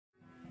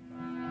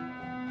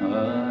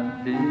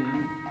Hare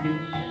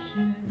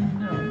Krishna,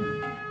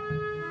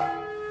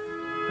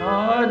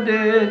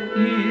 Hare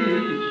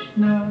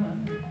Krishna,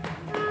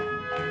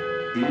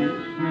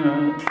 Krishna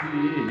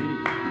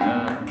Krishna,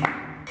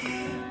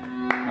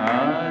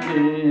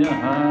 Hare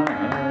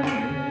Hare,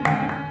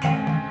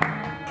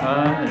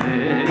 Hare Rama,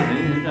 Hare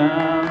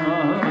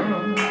Rama,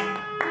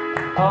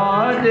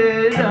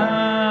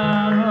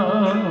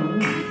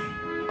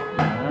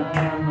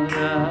 Rama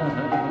Rama,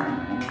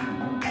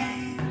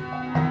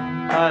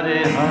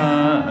 Hare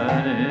Hare.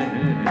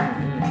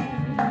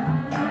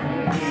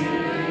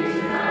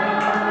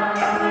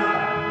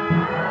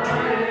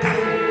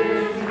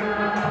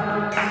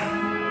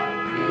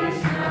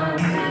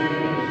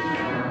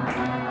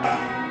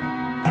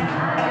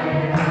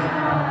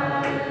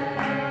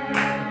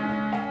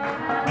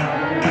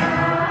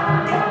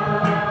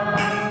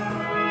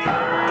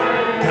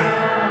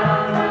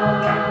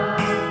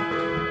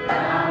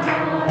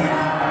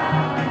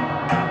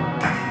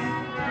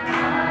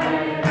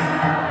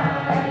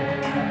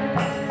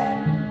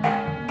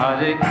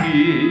 Hare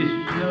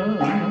Krishna,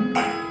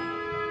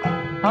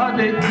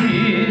 Hare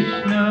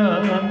Krishna,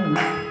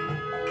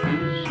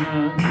 Krishna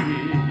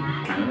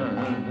Krishna,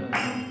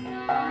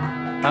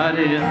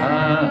 Hare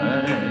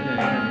Hare,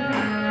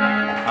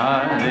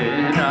 Hare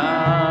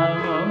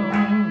Rama.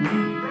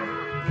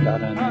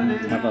 Dharani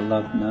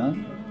Tavalagna,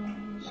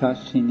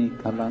 Shashini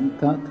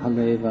Kalanka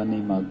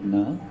Kalevani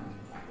Magna,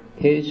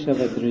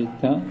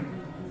 Keshavadrita,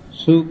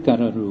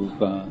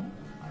 Sukararupa,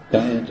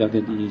 Jaya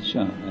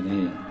Jagadisha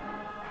Hare.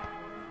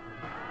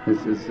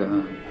 This is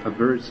a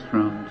verse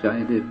from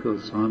Jayadev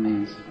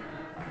Goswami's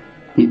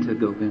Gita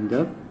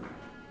Govinda,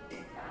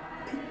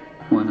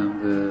 one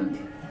of the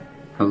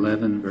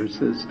 11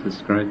 verses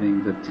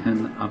describing the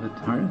 10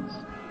 avatars,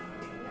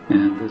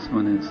 and this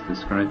one is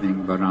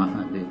describing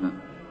Varaha Deva.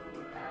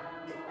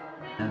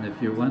 And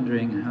if you're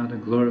wondering how to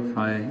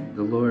glorify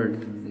the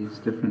Lord in these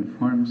different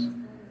forms,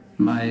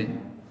 my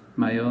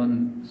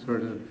own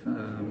sort of,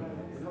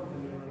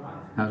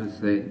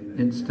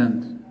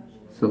 instant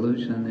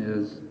solution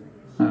is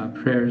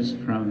prayers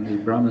from the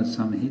Brahma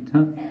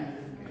Samhita.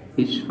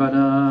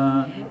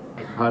 Ishvara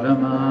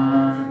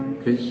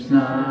Parama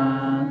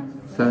Krishna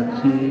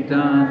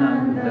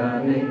Sachidananda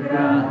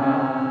Vigraha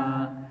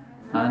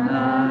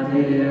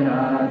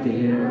Anadiradir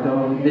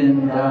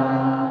Govinda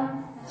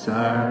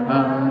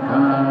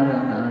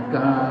Sarvakarana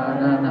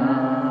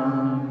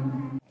Karanam.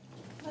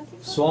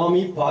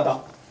 Swami Pada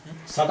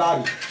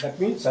Sadari, that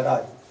means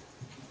Sadari.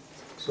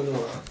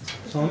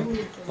 Swami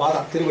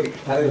Pada Tiruvadi.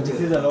 This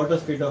is the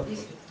lotus feet of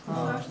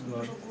God,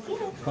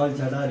 called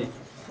Jadari.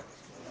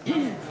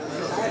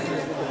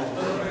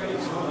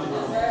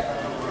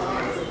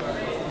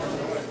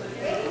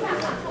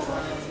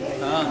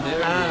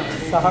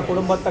 सह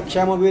कुटुंबत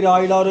क्षेम वीर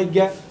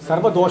आयुरारोग्य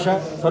सर्व दोष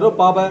सर्व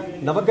पाप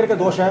नवग्रह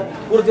दोष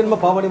पूर्वजन्म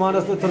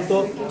पावनिमानस्तु तृतो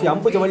श्री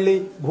अंबुजवल्ली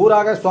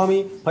भूराग स्वामी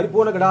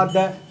परिपूर्ण गणार्ध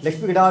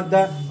लक्ष्मी गणार्ध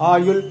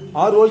आयुल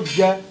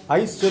आरोग्य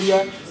ऐश्वर्य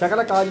सकल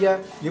कार्य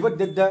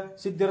विवर्धित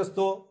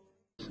सिद्धिरस्तो.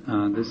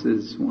 This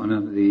is one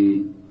of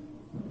the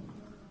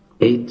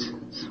 8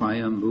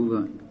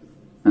 Swayambhuva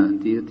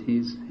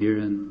deities here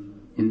in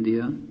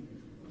India,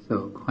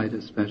 so quite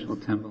a special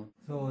temple.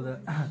 So the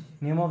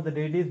name of the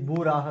deity is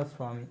Boovaraha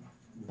Swami.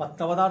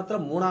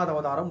 Pattavadaram,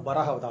 Monadavadaram,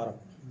 Varahavaram.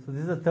 So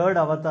this is the third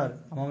avatar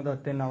among the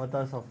 10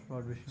 avatars of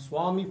Lord Vishnu.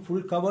 Swami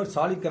full cover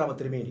Saligrama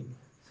Trimeni.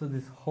 So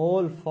this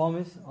whole form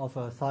is of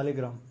a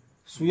Saligram.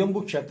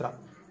 Swayambhu Kshetra.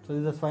 So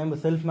this is a Swayambhu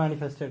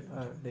self-manifested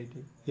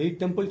deity. 8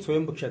 temples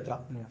Swayambhu Kshetra.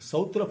 Yeah.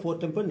 South 4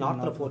 temple,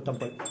 North 4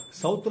 temple.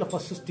 South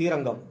first is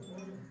Tirangam.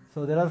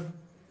 So there are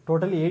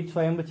totally 8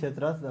 Swayambhu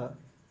Kshetras.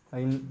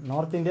 In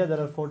North India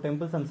there are 4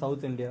 temples and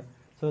South India.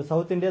 So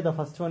South India, the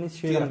first one is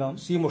Srirangam.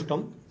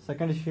 Srimushnam.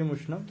 Second is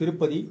Srimushnam.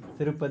 Tirupati.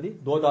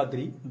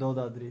 Dodadri.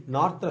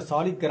 North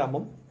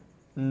Saligramam.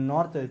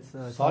 North it's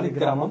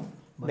Saligramam.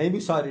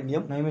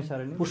 Naimisaranyam.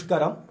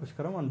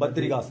 Pushkaram. And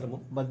Badrigasramam.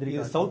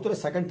 In South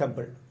is second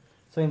temple.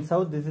 So in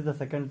South this is the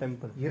second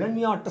temple.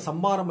 Hiranyatta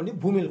Sammaramani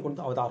Bhumil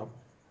Kunta Avadaram.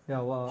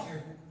 Yeah,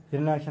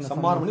 Hiranyaksha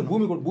Sammaramani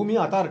Bhumi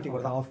authority.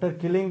 After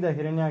killing the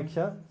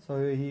Hiranyaksha, so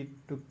he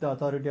took the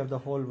authority of the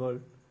whole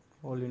world,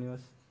 whole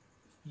universe.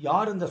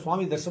 Yar in the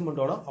Swami Darshan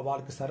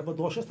Avarka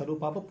Sarvadosha,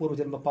 Sarupapa,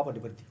 Purvajanma Papa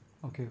Divarti.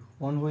 Okay,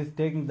 one who is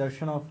taking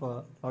darshan of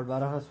Lord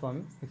Varaha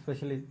Swami,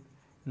 especially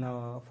in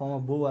the form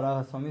of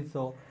Boovaraha Swami,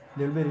 so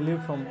they will be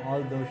relieved from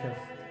all doshas.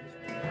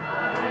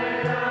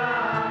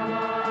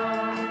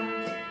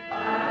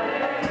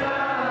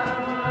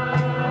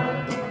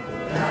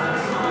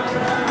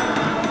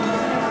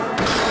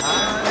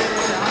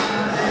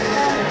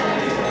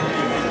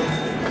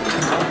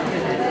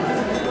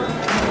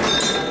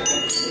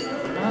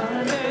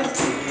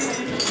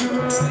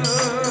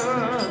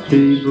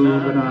 Shri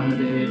Boovaraha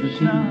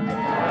Devashi